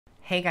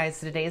Hey guys,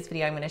 so today's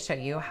video I'm going to show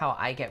you how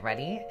I get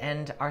ready,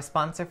 and our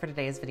sponsor for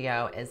today's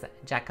video is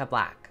Jecca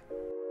Blac.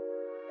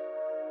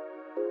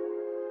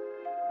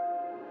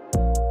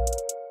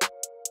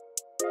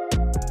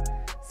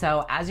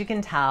 So as you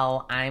can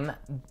tell, I'm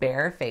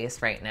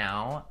barefaced right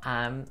now.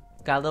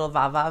 Got a little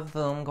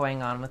va-va-voom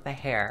going on with the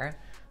hair,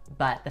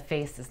 but the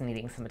face is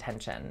needing some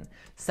attention.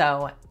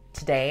 So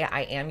today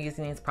I am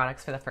using these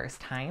products for the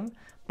first time,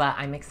 but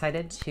I'm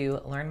excited to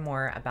learn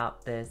more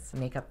about this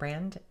makeup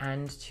brand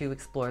and to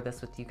explore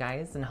this with you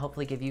guys and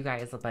hopefully give you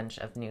guys a bunch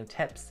of new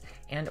tips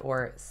and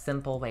or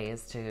simple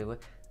ways to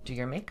do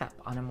your makeup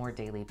on a more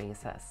daily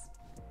basis.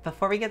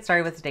 Before we get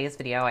started with today's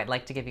video, I'd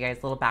like to give you guys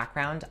a little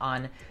background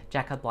on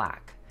Jecca Blac.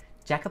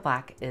 Jecca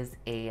Blac is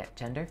a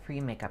gender-free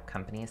makeup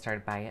company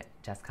started by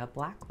Jecca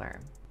Blac.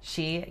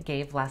 She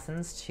gave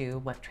lessons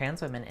to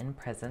trans women in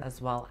prison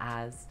as well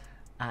as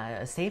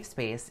a safe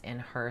space in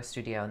her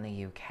studio in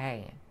the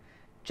UK.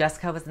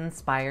 Jessica was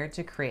inspired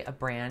to create a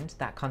brand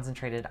that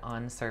concentrated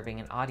on serving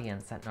an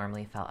audience that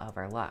normally felt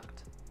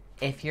overlooked.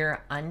 If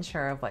you're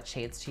unsure of what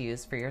shades to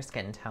use for your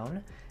skin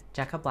tone,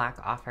 Jecca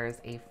Blac offers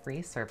a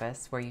free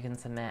service where you can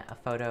submit a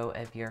photo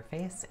of your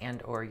face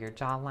and or your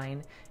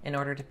jawline in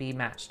order to be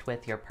matched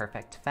with your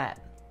perfect fit.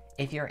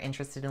 If you're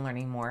interested in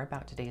learning more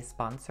about today's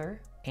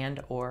sponsor and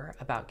or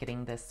about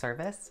getting this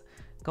service,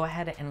 go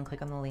ahead and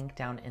click on the link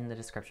down in the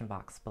description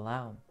box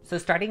below. So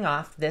starting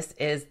off, this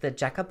is the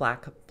Jecca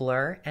Blac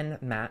Blur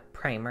and Matte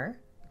Primer.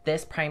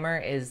 This primer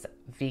is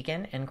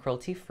vegan and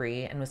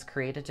cruelty-free and was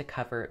created to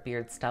cover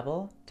beard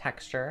stubble,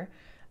 texture,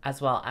 as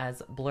well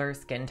as blur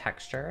skin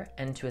texture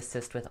and to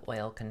assist with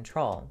oil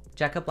control.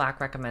 Jecca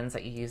Blac recommends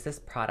that you use this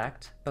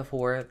product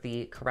before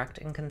the Correct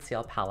and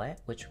Conceal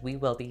palette, which we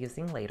will be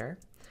using later,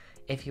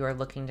 if you are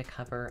looking to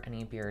cover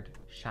any beard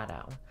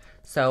shadow.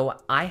 So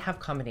I have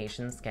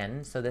combination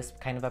skin, so this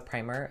kind of a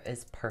primer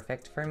is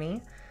perfect for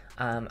me.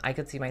 I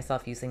could see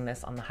myself using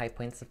this on the high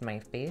points of my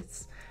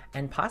face,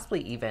 and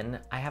possibly even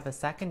I have a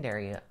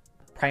secondary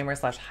primer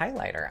slash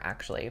highlighter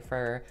actually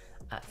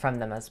from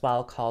them as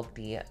well, called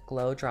the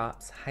Glow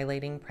Drops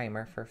Highlighting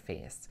Primer for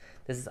Face.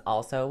 This is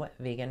also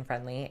vegan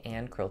friendly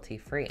and cruelty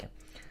free.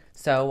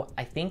 So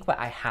I think what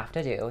I have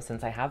to do,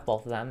 since I have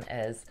both of them,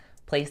 is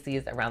place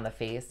these around the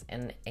face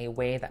in a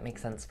way that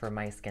makes sense for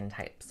my skin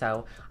type.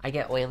 So I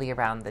get oily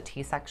around the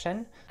T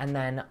section, and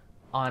then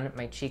on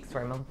my cheeks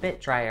where I'm a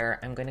bit drier,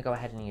 I'm going to go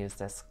ahead and use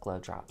this Glow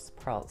Drops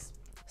Pearls.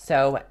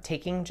 So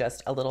taking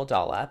just a little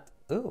dollop,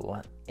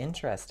 ooh,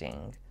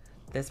 interesting.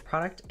 This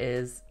product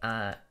is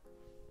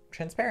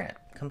transparent,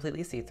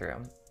 completely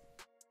see-through.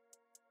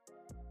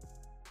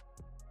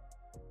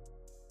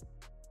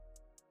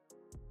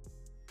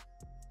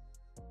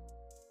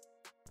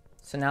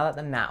 So now that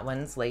the matte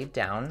one's laid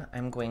down,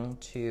 I'm going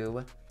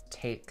to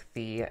take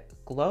the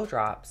Glow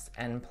Drops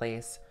and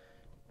place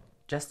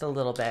just a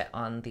little bit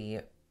on the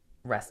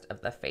rest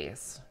of the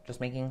face,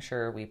 just making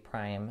sure we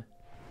prime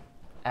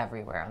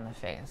everywhere on the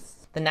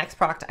face. The next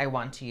product I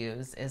want to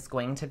use is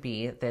going to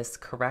be this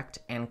Correct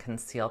and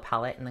Conceal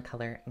palette in the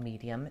color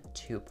Medium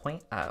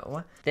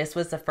 2.0. This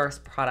was the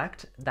first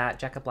product that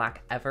Jecca Blac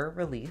ever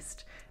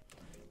released.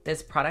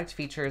 This product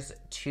features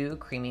two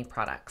creamy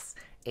products,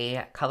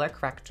 a color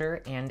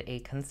corrector and a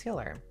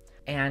concealer.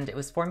 And it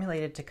was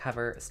formulated to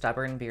cover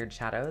stubborn beard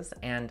shadows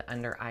and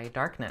under eye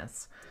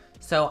darkness.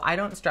 So I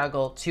don't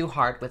struggle too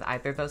hard with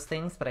either of those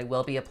things, but I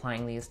will be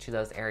applying these to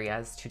those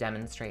areas to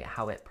demonstrate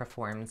how it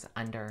performs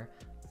under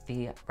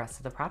the rest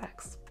of the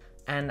products.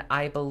 And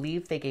I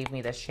believe they gave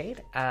me this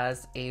shade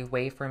as a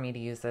way for me to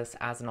use this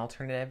as an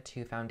alternative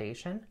to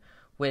foundation,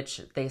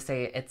 which they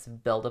say it's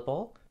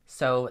buildable.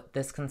 So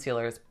this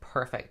concealer is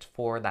perfect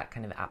for that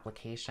kind of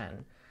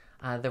application.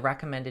 The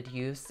recommended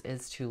use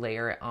is to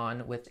layer it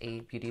on with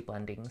a beauty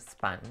blending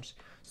sponge.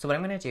 So what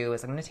I'm going to do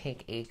is I'm going to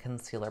take a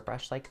concealer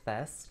brush like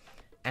this,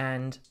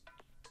 and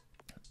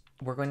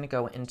we're going to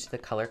go into the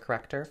color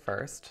corrector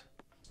first.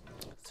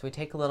 So we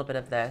take a little bit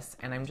of this,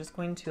 and I'm just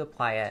going to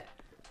apply it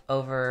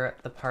over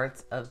the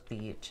parts of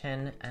the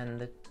chin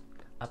and the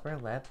upper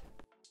lip.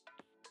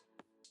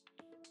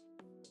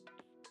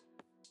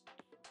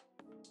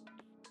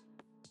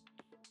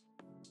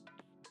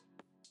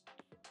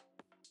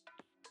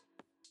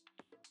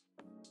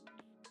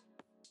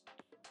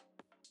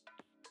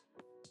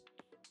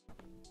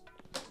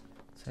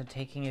 So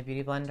taking a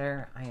beauty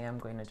blender, I am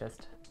going to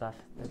just buff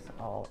this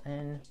all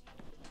in.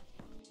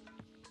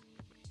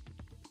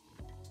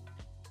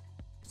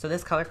 So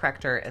this color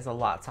corrector is a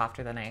lot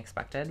softer than I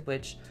expected,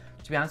 which,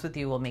 to be honest with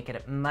you, will make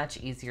it much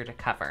easier to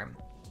cover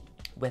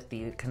with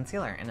the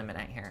concealer in a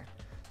minute here.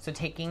 So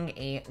taking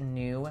a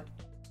new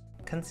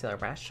concealer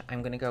brush,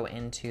 I'm going to go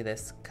into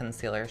this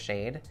concealer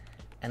shade,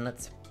 and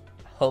let's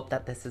hope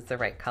that this is the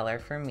right color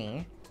for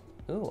me.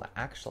 Ooh,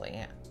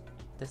 actually,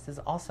 this is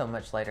also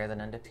much lighter than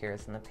it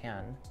appears in the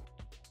pan.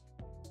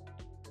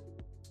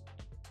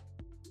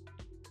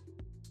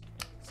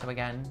 So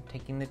again,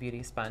 taking the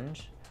beauty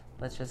sponge,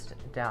 let's just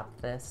dab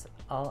this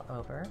all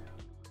over.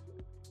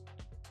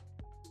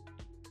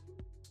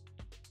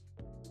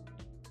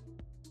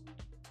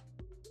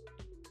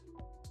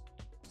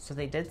 So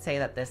they did say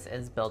that this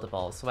is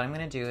buildable. So what I'm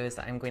gonna do is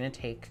I'm going to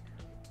take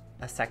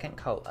a second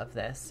coat of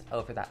this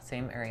over that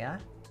same area.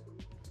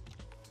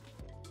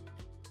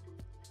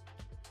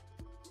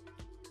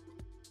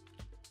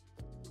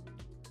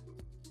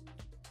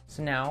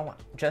 So now,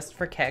 just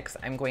for kicks,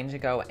 I'm going to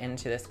go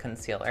into this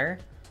concealer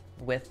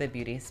with the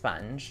beauty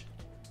sponge,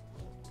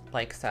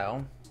 like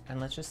so.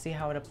 And let's just see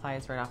how it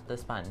applies right off the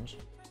sponge.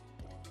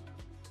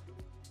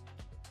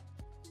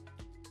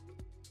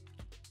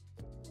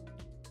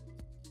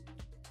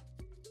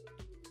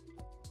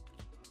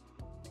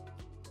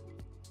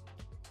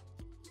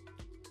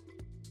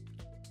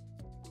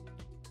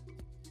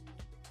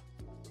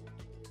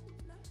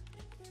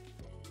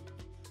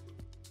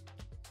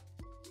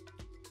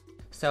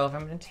 So if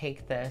I'm gonna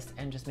take this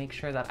and just make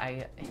sure that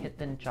I hit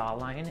the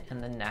jawline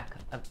and the neck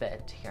a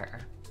bit here.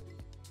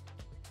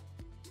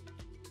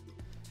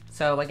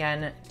 So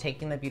again,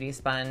 taking the beauty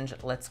sponge,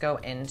 let's go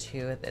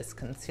into this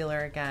concealer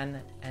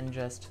again and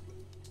just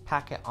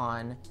pack it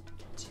on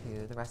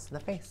to the rest of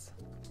the face.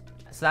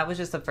 So that was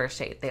just the first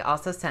shade. They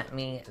also sent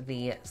me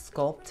the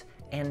Sculpt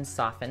and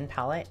Soften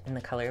palette in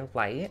the color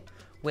Light,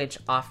 which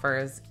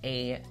offers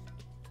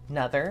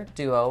another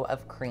duo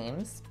of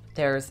creams.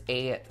 There's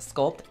a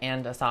Sculpt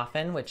and a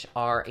Soften, which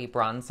are a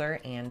bronzer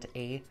and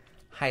a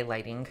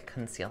highlighting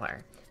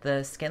concealer.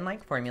 The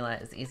skin-like formula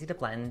is easy to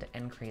blend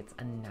and creates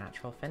a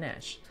natural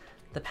finish.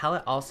 The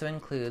palette also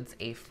includes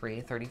a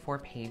free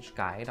 34-page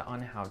guide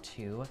on how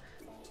to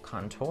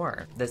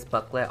contour. This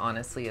booklet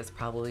honestly is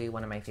probably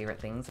one of my favorite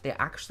things. They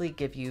actually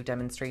give you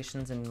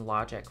demonstrations and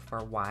logic for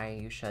why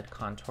you should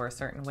contour a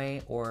certain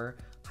way or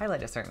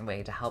highlight a certain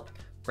way to help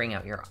bring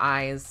out your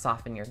eyes,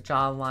 soften your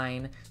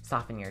jawline,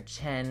 soften your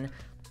chin.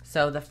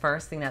 So the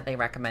first thing that they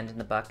recommend in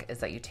the book is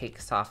that you take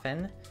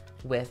Soften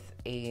with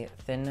a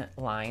thin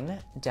line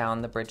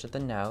down the bridge of the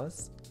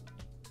nose.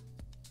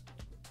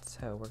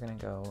 So we're gonna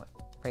go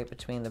right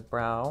between the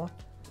brow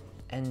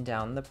and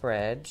down the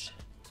bridge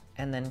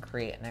and then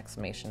create an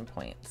exclamation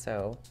point.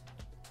 So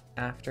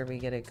after we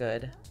get a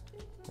good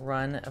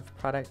run of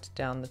product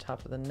down the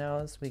top of the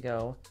nose, we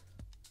go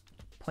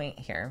point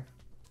here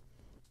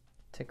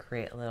to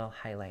create a little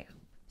highlight.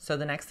 So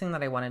the next thing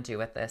that I want to do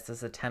with this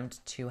is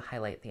attempt to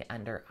highlight the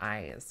under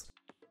eyes.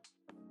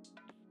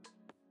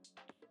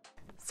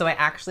 So I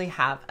actually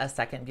have a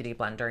second beauty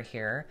blender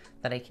here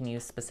that I can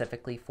use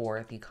specifically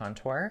for the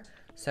contour.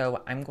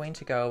 So I'm going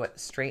to go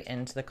straight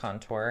into the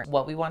contour.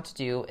 What we want to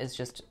do is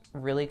just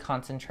really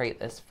concentrate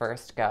this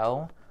first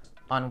go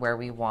on where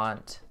we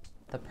want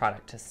the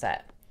product to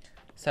set.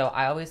 So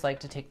I always like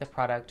to take the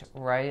product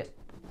right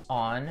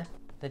on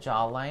the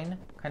jawline,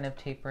 kind of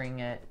tapering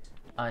it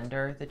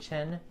under the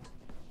chin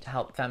to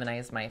help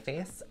feminize my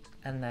face,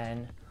 and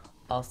then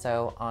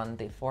also on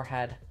the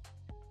forehead.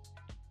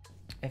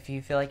 If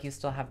you feel like you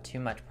still have too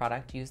much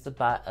product, use the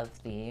butt of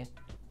the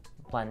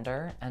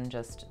blender and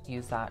just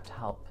use that to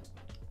help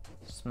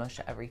smush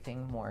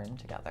everything more in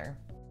together.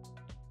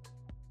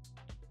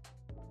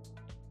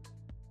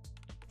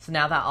 So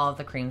now that all of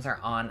the creams are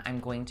on, I'm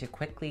going to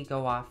quickly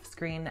go off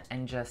screen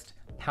and just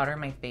powder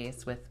my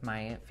face with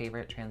my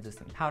favorite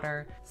translucent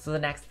powder. So the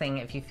next thing,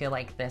 if you feel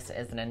like this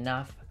isn't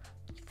enough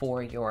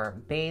for your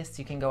base,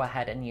 you can go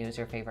ahead and use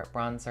your favorite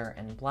bronzer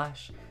and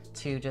blush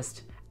to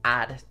just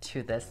add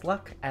to this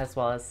look, as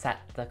well as set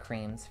the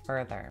creams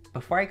further.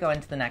 Before I go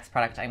into the next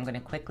product, I'm going to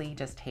quickly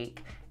just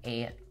take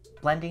a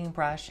blending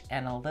brush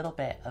and a little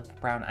bit of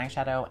brown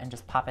eyeshadow and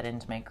just pop it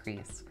into my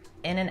crease.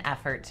 In an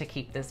effort to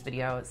keep this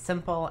video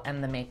simple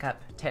and the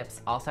makeup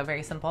tips also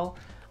very simple,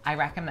 I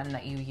recommend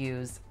that you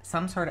use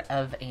some sort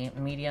of a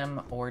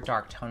medium or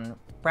dark tone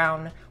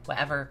brown,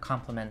 whatever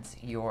complements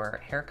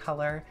your hair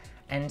color,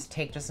 and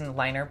take just a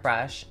liner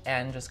brush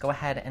and just go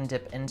ahead and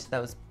dip into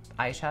those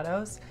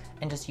eyeshadows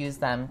and just use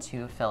them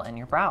to fill in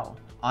your brow.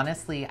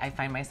 Honestly, I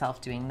find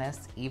myself doing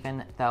this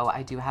even though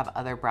I do have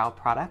other brow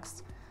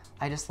products.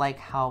 I just like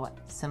how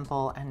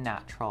simple and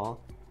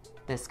natural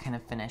this kind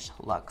of finish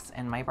looks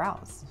in my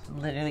brows.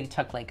 Literally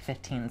took like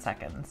 15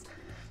 seconds.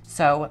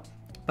 So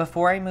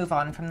before I move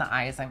on from the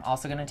eyes, I'm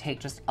also gonna take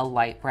just a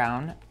light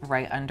brown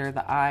right under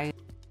the eye.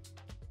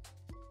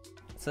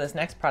 So this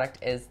next product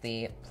is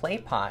the Play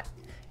Pot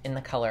in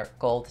the color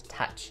Gold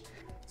Touch.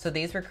 So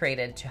these were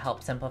created to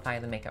help simplify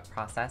the makeup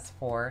process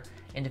for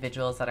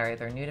individuals that are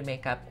either new to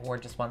makeup or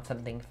just want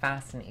something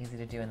fast and easy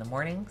to do in the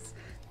mornings.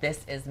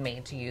 This is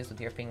made to use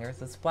with your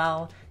fingers as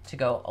well, to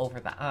go over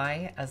the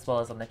eye, as well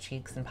as on the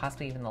cheeks and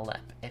possibly even the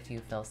lip if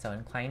you feel so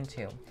inclined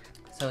to.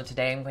 So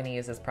today I'm going to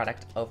use this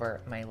product over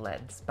my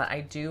lids, but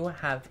I do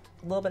have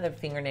a little bit of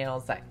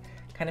fingernails that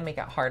kind of make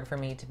it hard for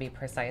me to be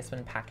precise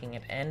when packing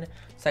it in,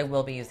 so I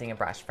will be using a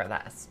brush for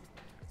this.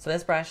 So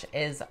this brush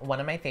is one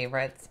of my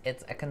favorites.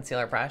 It's a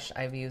concealer brush.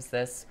 I've used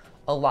this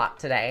a lot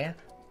today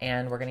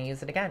and we're gonna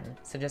use it again.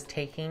 So just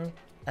taking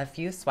a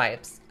few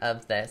swipes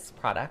of this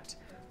product,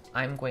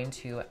 I'm going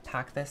to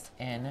pack this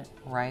in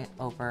right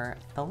over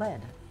the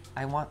lid.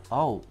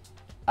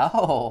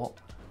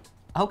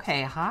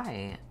 Okay,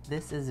 hi.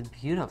 This is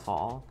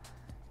beautiful.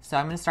 So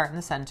I'm gonna start in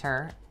the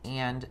center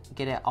and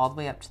get it all the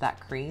way up to that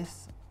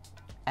crease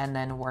and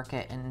then work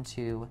it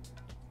into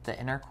the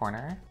inner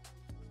corner.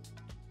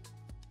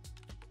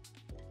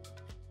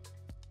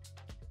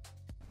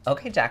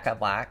 Okay, Jecca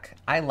Blac,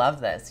 I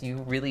love this. You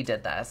really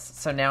did this.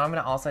 So now I'm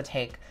gonna also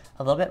take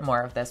a little bit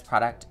more of this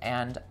product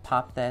and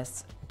pop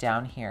this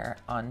down here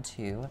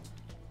onto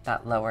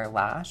that lower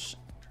lash.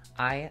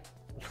 I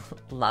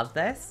love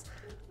this.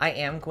 I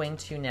am going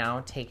to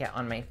now take it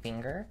on my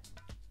finger.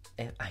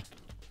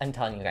 I'm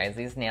telling you guys,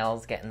 these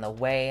nails get in the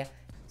way.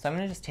 So I'm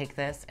gonna just take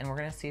this and we're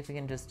gonna see if we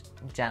can just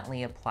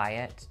gently apply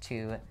it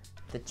to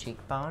the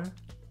cheekbone.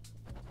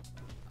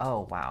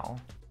 Oh, wow.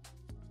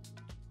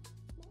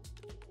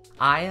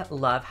 I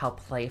love how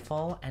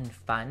playful and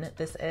fun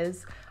this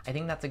is. I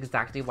think that's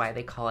exactly why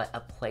they call it a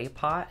play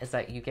pot, is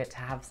that you get to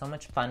have so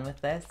much fun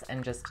with this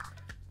and just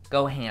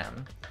go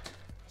ham.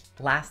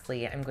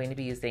 Lastly, I'm going to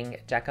be using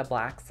Jecca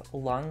Blac's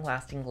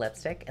long-lasting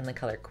lipstick in the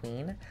color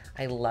Qween.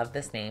 I love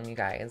this name, you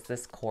guys.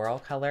 This coral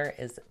color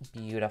is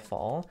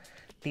beautiful.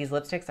 These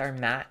lipsticks are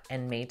matte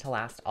and made to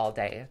last all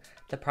day.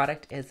 The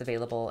product is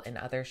available in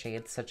other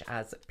shades such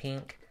as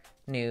pink,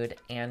 nude,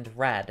 and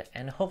red,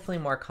 and hopefully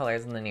more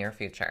colors in the near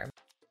future.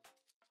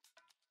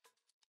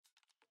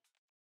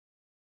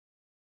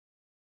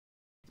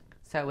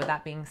 So with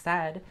that being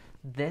said,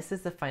 this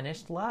is the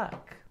finished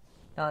look.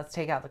 Now let's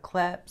take out the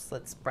clips,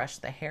 let's brush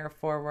the hair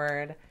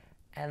forward,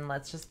 and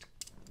let's just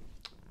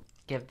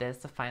give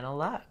this a final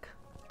look.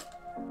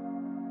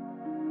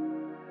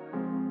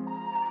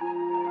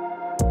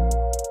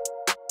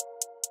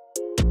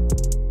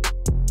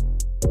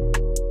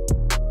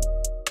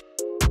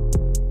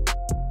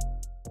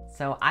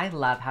 So I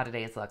love how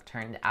today's look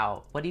turned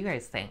out. What do you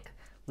guys think?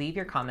 Leave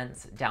your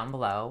comments down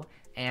below.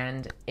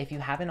 And if you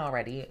haven't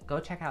already, go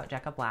check out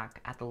Jecca Blac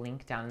at the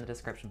link down in the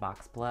description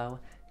box below.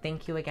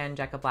 Thank you again,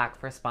 Jecca Blac,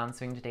 for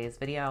sponsoring today's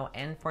video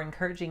and for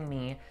encouraging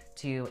me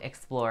to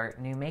explore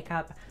new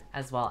makeup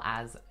as well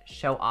as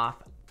show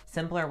off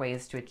simpler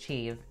ways to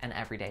achieve an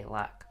everyday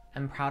look.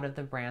 I'm proud of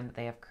the brand that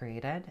they have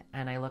created,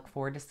 and I look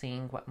forward to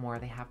seeing what more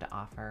they have to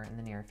offer in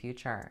the near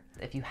future.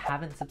 If you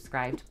haven't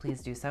subscribed,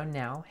 please do so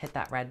now. Hit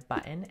that red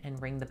button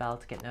and ring the bell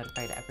to get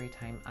notified every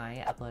time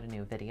I upload a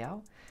new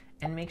video.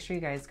 And make sure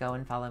you guys go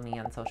and follow me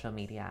on social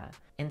media.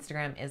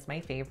 Instagram is my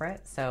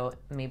favorite, so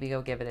maybe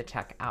go give it a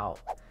check out.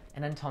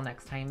 And until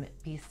next time,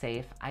 be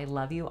safe. I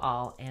love you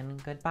all,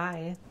 and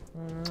goodbye.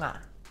 Mwah.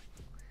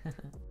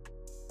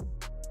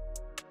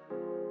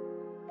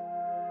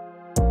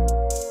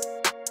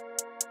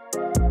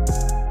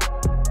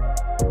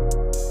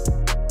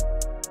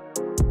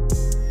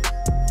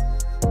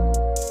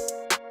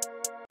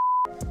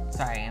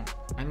 Sorry,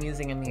 I'm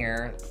using a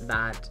mirror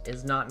that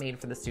is not made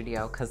for the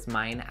studio because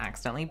mine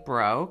accidentally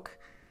broke.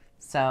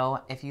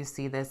 So if you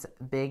see this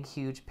big,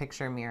 huge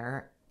picture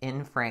mirror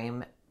in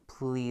frame,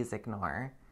 please ignore.